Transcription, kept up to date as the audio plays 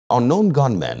Unknown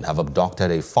gunmen have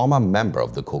abducted a former member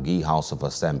of the Kogi House of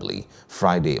Assembly,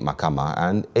 Friday Makama,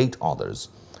 and 8 others.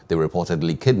 They were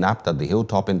reportedly kidnapped at the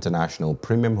Hilltop International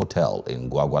Premium Hotel in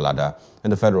Gwagwalada in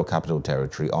the Federal Capital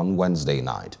Territory on Wednesday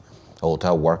night. A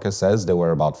hotel worker says there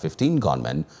were about 15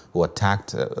 gunmen who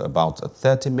attacked about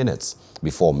 30 minutes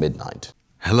before midnight.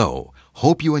 Hello,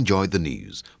 hope you enjoyed the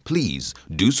news. Please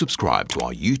do subscribe to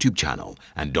our YouTube channel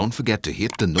and don't forget to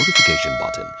hit the notification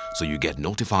button so you get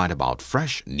notified about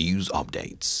fresh news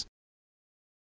updates.